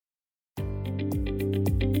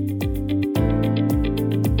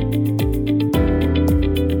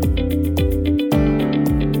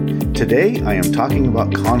Today, I am talking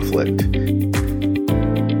about conflict.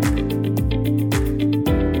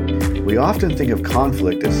 We often think of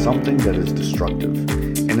conflict as something that is destructive,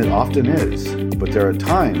 and it often is, but there are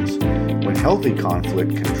times when healthy conflict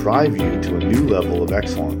can drive you to a new level of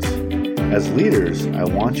excellence. As leaders, I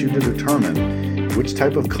want you to determine which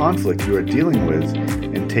type of conflict you are dealing with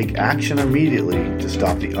and take action immediately to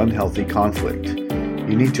stop the unhealthy conflict.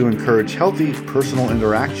 You need to encourage healthy personal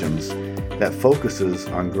interactions that focuses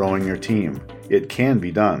on growing your team. It can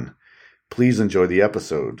be done. Please enjoy the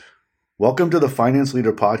episode. Welcome to the Finance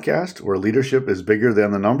Leader Podcast, where leadership is bigger than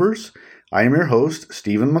the numbers. I am your host,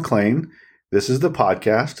 Stephen McLean. This is the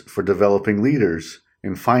podcast for developing leaders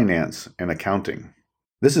in finance and accounting.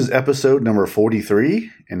 This is episode number 43,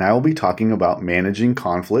 and I will be talking about managing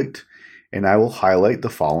conflict, and I will highlight the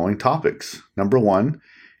following topics. Number 1,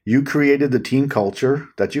 you created the team culture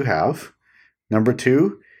that you have. Number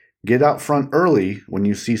 2, get out front early when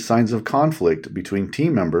you see signs of conflict between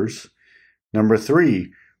team members. Number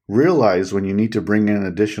 3, realize when you need to bring in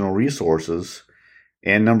additional resources.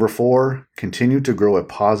 And number 4, continue to grow a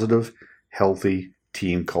positive, healthy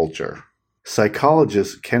team culture.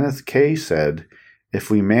 Psychologist Kenneth K. said,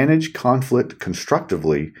 if we manage conflict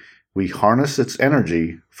constructively, we harness its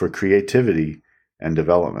energy for creativity and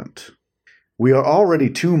development. We are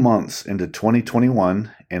already 2 months into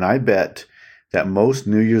 2021, and I bet that most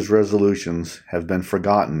New Year's resolutions have been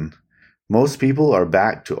forgotten. Most people are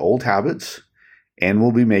back to old habits and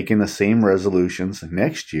will be making the same resolutions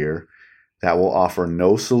next year that will offer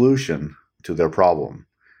no solution to their problem.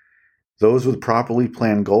 Those with properly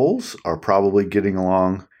planned goals are probably getting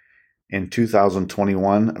along in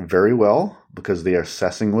 2021 very well because they are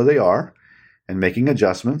assessing where they are and making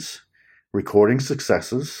adjustments, recording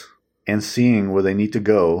successes, and seeing where they need to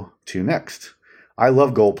go to next. I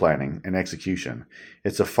love goal planning and execution.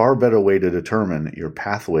 It's a far better way to determine your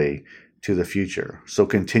pathway to the future. So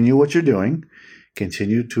continue what you're doing.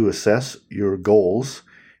 Continue to assess your goals,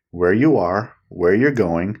 where you are, where you're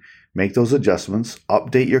going, make those adjustments,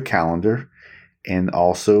 update your calendar, and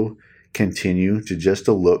also continue to just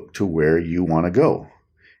look to where you want to go.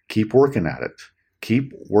 Keep working at it.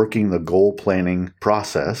 Keep working the goal planning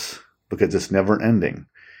process because it's never ending.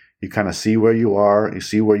 You kind of see where you are, you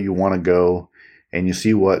see where you want to go, and you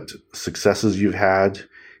see what successes you've had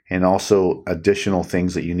and also additional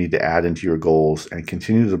things that you need to add into your goals and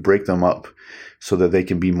continue to break them up so that they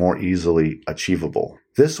can be more easily achievable.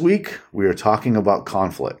 This week, we are talking about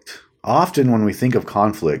conflict. Often when we think of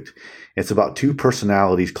conflict, it's about two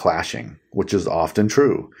personalities clashing, which is often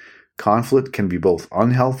true. Conflict can be both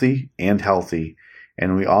unhealthy and healthy,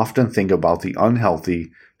 and we often think about the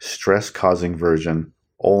unhealthy, stress-causing version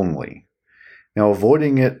only. Now,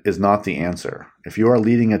 avoiding it is not the answer. If you are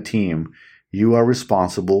leading a team, you are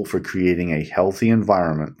responsible for creating a healthy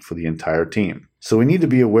environment for the entire team. So we need to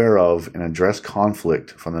be aware of and address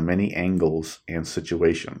conflict from the many angles and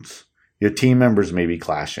situations. Your team members may be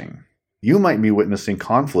clashing. You might be witnessing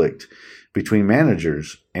conflict between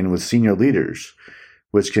managers and with senior leaders,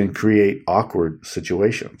 which can create awkward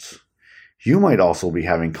situations. You might also be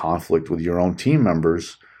having conflict with your own team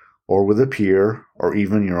members or with a peer or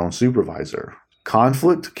even your own supervisor.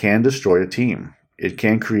 Conflict can destroy a team. It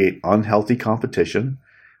can create unhealthy competition,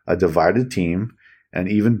 a divided team, and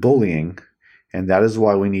even bullying, and that is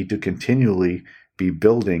why we need to continually be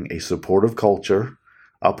building a supportive culture,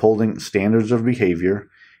 upholding standards of behavior,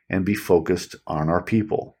 and be focused on our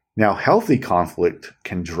people. Now, healthy conflict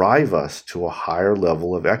can drive us to a higher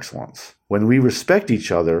level of excellence. When we respect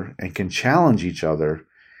each other and can challenge each other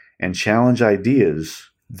and challenge ideas,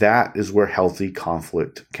 that is where healthy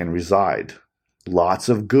conflict can reside. Lots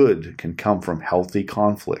of good can come from healthy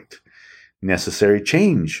conflict. Necessary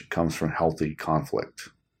change comes from healthy conflict.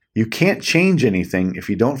 You can't change anything if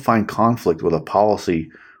you don't find conflict with a policy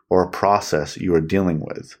or a process you are dealing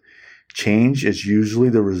with. Change is usually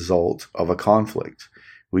the result of a conflict.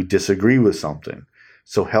 We disagree with something.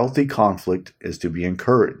 So healthy conflict is to be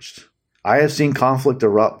encouraged. I have seen conflict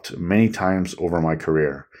erupt many times over my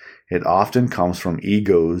career. It often comes from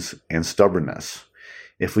egos and stubbornness.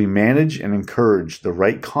 If we manage and encourage the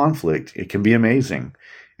right conflict, it can be amazing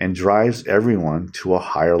and drives everyone to a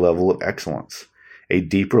higher level of excellence, a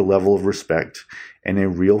deeper level of respect, and a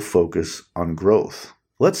real focus on growth.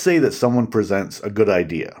 Let's say that someone presents a good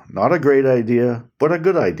idea, not a great idea, but a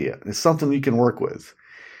good idea. It's something we can work with.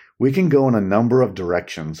 We can go in a number of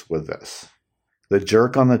directions with this. The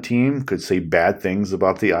jerk on the team could say bad things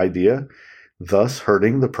about the idea, thus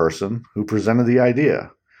hurting the person who presented the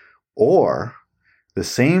idea. Or the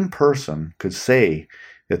same person could say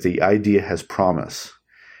that the idea has promise,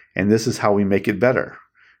 and this is how we make it better.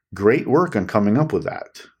 Great work on coming up with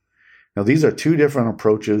that. Now, these are two different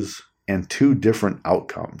approaches and two different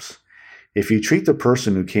outcomes. If you treat the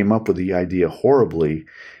person who came up with the idea horribly,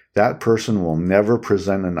 that person will never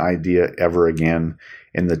present an idea ever again,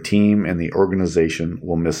 and the team and the organization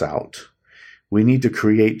will miss out. We need to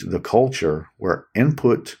create the culture where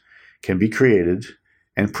input can be created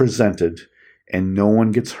and presented, and no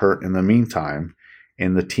one gets hurt in the meantime,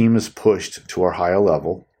 and the team is pushed to our higher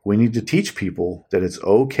level. We need to teach people that it's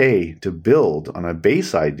okay to build on a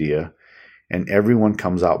base idea, and everyone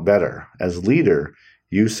comes out better. As leader,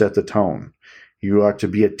 you set the tone. You are to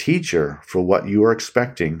be a teacher for what you are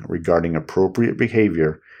expecting regarding appropriate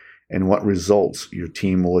behavior and what results your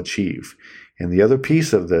team will achieve. And the other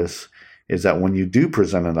piece of this is that when you do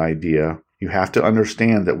present an idea, you have to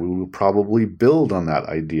understand that we will probably build on that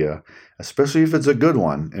idea, especially if it's a good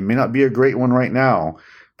one. It may not be a great one right now,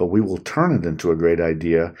 but we will turn it into a great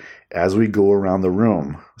idea as we go around the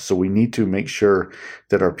room. So we need to make sure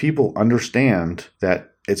that our people understand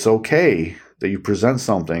that it's okay that you present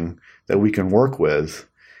something that we can work with,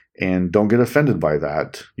 and don't get offended by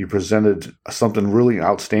that. You presented something really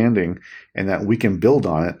outstanding and that we can build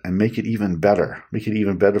on it and make it even better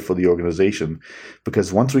for the organization.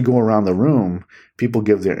 Because once we go around the room, people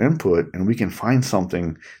give their input and we can find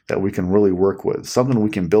something that we can really work with, something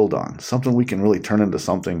we can build on, something we can really turn into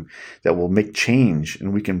something that will make change,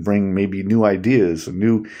 and we can bring maybe new ideas,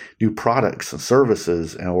 new products and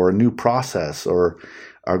services, or a new process, or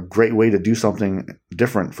a great way to do something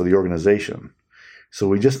different for the organization. So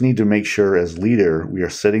we just need to make sure as leader, we are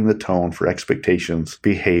setting the tone for expectations,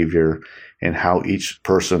 behavior, and how each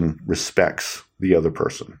person respects the other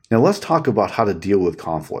person. Now let's talk about how to deal with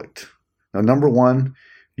conflict. Now, number one,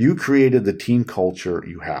 you created the team culture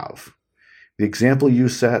you have. The example you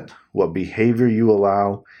set, what behavior you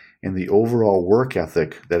allow, and the overall work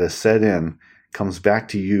ethic that is set in comes back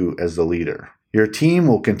to you as the leader. Your team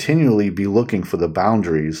will continually be looking for the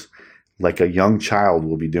boundaries like a young child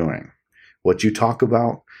will be doing. What you talk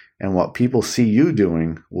about and what people see you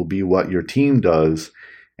doing will be what your team does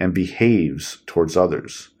and behaves towards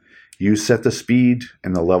others. You set the speed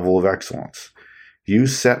and the level of excellence. You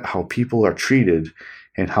set how people are treated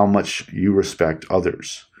and how much you respect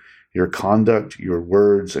others. Your conduct, your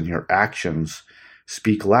words, and your actions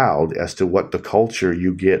speak loud as to what the culture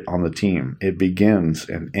you get on the team. It begins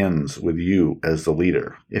and ends with you as the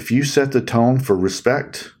leader. If you set the tone for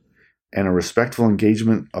respect and a respectful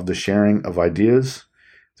engagement of the sharing of ideas,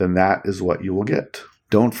 then that is what you will get.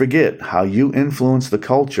 Don't forget how you influence the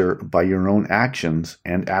culture by your own actions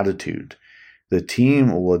and attitude. The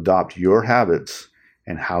team will adopt your habits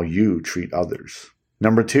and how you treat others.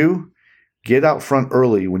 Number two, get out front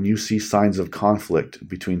early when you see signs of conflict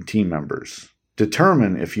between team members.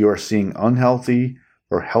 Determine if you are seeing unhealthy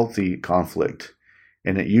or healthy conflict,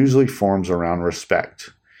 and it usually forms around respect.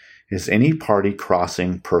 Is any party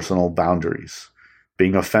crossing personal boundaries,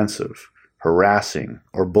 being offensive, harassing,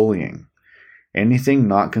 or bullying? Anything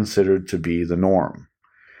not considered to be the norm.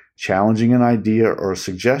 Challenging an idea or a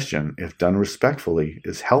suggestion, if done respectfully,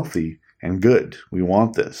 is healthy and good. We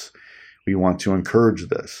want this. We want to encourage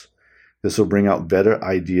this. This will bring out better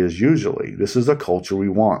ideas usually. This is a culture we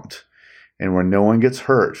want. And where no one gets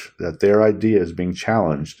hurt, that their idea is being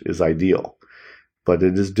challenged is ideal. But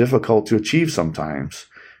it is difficult to achieve sometimes.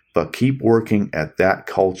 But keep working at that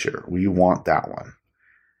culture. We want that one.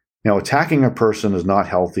 Now, attacking a person is not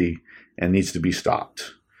healthy and needs to be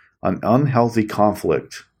stopped. An unhealthy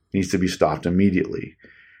conflict needs to be stopped immediately.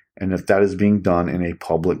 And if that is being done in a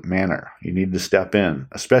public manner, you need to step in,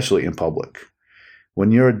 especially in public.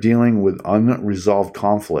 When you're dealing with unresolved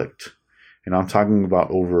conflict, and I'm talking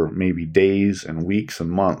about over maybe days and weeks and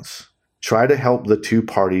months, try to help the two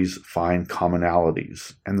parties find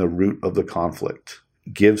commonalities and the root of the conflict.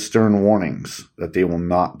 Give stern warnings that they will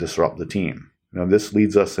not disrupt the team. Now, this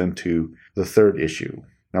leads us into the third issue.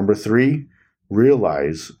 Number three,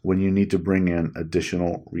 realize when you need to bring in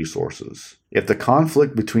additional resources. If the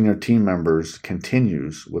conflict between your team members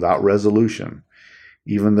continues without resolution,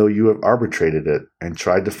 even though you have arbitrated it and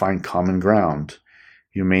tried to find common ground,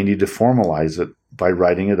 you may need to formalize it by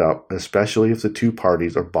writing it up, especially if the two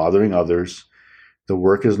parties are bothering others, the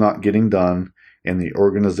work is not getting done, and the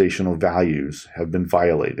organizational values have been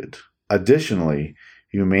violated. Additionally,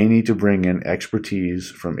 you may need to bring in expertise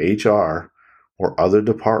from HR or other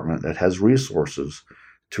department that has resources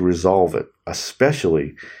to resolve it,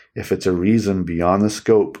 especially if it's a reason beyond the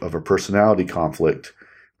scope of a personality conflict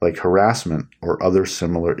like harassment or other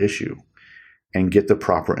similar issue, and get the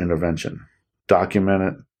proper intervention. Document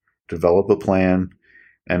it, develop a plan,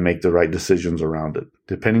 and make the right decisions around it.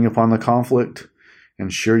 Depending upon the conflict,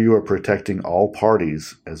 ensure you are protecting all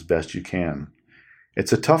parties as best you can.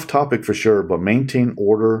 It's a tough topic for sure, but maintain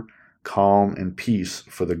order, calm, and peace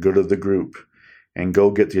for the good of the group, and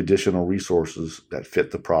go get the additional resources that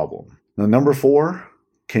fit the problem. Now, number 4,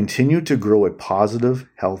 continue to grow a positive,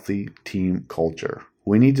 healthy team culture.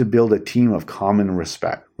 We need to build a team of common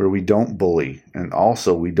respect where we don't bully, and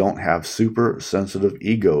also we don't have super sensitive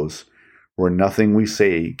egos where nothing we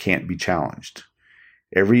say can't be challenged.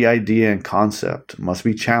 Every idea and concept must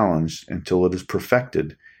be challenged until it is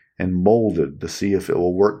perfected and molded to see if it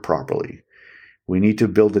will work properly. We need to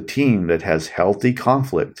build a team that has healthy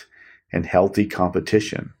conflict and healthy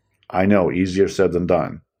competition. I know, easier said than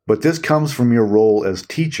done. But this comes from your role as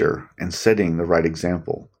teacher and setting the right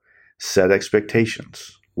example. Set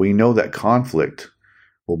expectations. We know that conflict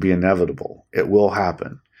will be inevitable. It will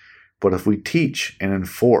happen. But if we teach and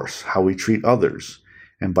enforce how we treat others,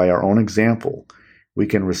 and by our own example, we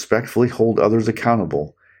can respectfully hold others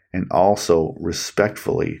accountable and also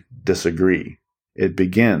respectfully disagree. It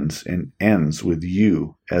begins and ends with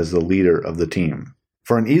you as the leader of the team.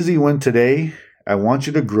 For an easy win today, I want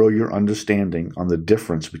you to grow your understanding on the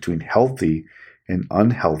difference between healthy and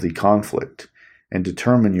unhealthy conflict and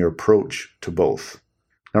determine your approach to both.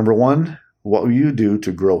 Number 1, what will you do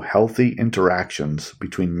to grow healthy interactions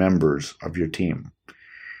between members of your team?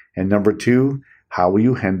 And number 2, how will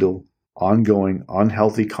you handle ongoing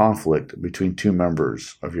unhealthy conflict between 2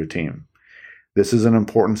 members of your team? This is an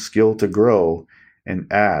important skill to grow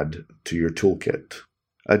and add to your toolkit.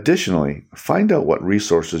 Additionally, find out what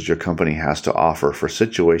resources your company has to offer for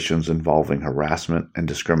situations involving harassment and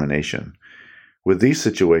discrimination. With these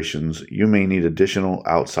situations, you may need additional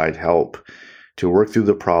outside help to work through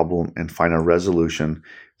the problem and find a resolution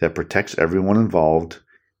that protects everyone involved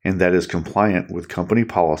and that is compliant with company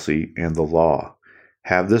policy and the law.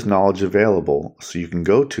 Have this knowledge available so you can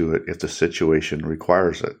go to it if the situation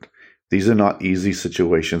requires it. These are not easy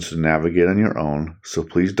situations to navigate on your own, so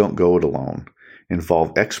please don't go it alone.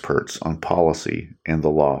 Involve experts on policy and the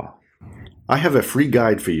law. I have a free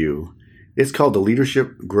guide for you. It's called the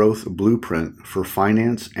Leadership Growth Blueprint for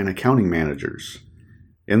Finance and Accounting Managers.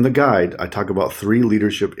 In the guide, I talk about 3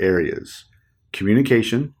 leadership areas: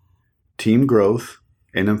 communication, team growth,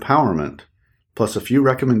 and empowerment, plus a few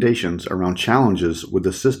recommendations around challenges with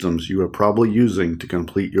the systems you are probably using to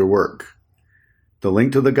complete your work. The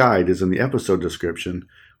link to the guide is in the episode description,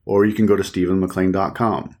 or you can go to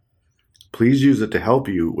StephenMcLean.com. Please use it to help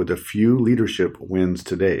you with a few leadership wins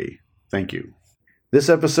today. Thank you. This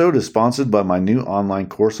episode is sponsored by my new online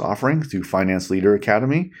course offering through Finance Leader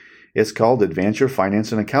Academy. It's called Advance Your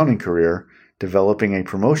Finance and Accounting Career, Developing a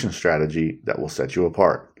Promotion Strategy that will set you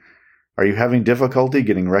apart. Are you having difficulty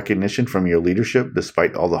getting recognition from your leadership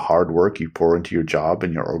despite all the hard work you pour into your job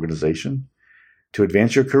and your organization? To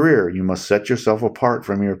advance your career, you must set yourself apart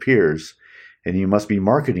from your peers, and you must be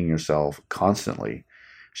marketing yourself constantly.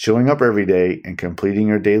 Showing up every day and completing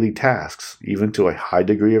your daily tasks, even to a high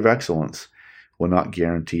degree of excellence, will not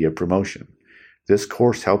guarantee a promotion. This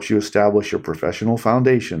course helps you establish your professional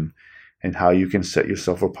foundation and how you can set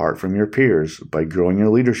yourself apart from your peers by growing your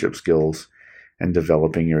leadership skills and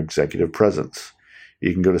developing your executive presence.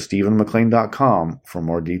 You can go to StephenMcLean.com for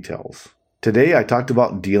more details. Today, I talked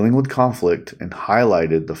about dealing with conflict and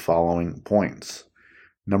highlighted the following points.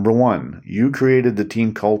 Number 1, you created the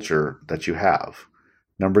team culture that you have.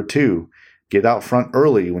 Number 2, get out front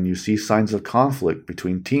early when you see signs of conflict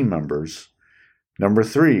between team members. Number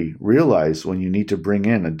 3, realize when you need to bring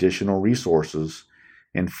in additional resources.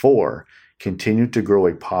 And 4, continue to grow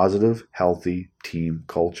a positive, healthy team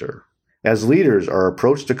culture. As leaders, our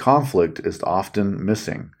approach to conflict is often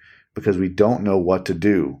missing because we don't know what to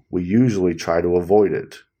do. We usually try to avoid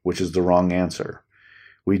it, which is the wrong answer.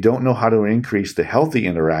 We don't know how to increase the healthy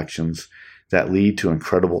interactions that lead to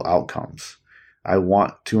incredible outcomes. I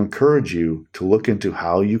want to encourage you to look into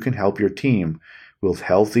how you can help your team with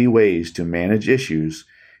healthy ways to manage issues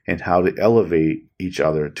and how to elevate each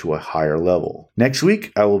other to a higher level. Next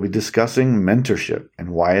week, I will be discussing mentorship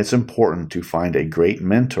and why it's important to find a great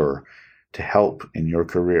mentor to help in your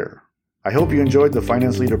career. I hope you enjoyed the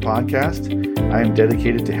Finance Leader Podcast. I am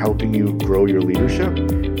dedicated to helping you grow your leadership.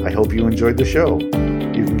 I hope you enjoyed the show.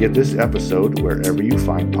 You can get this episode wherever you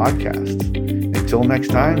find podcasts. Until next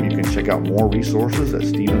time, you can check out more resources at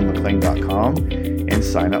StephenMcLean.com and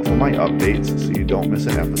sign up for my updates so you don't miss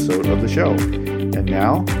an episode of the show. And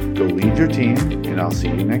now, go lead your team, and I'll see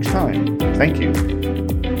you next time. Thank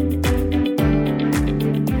you.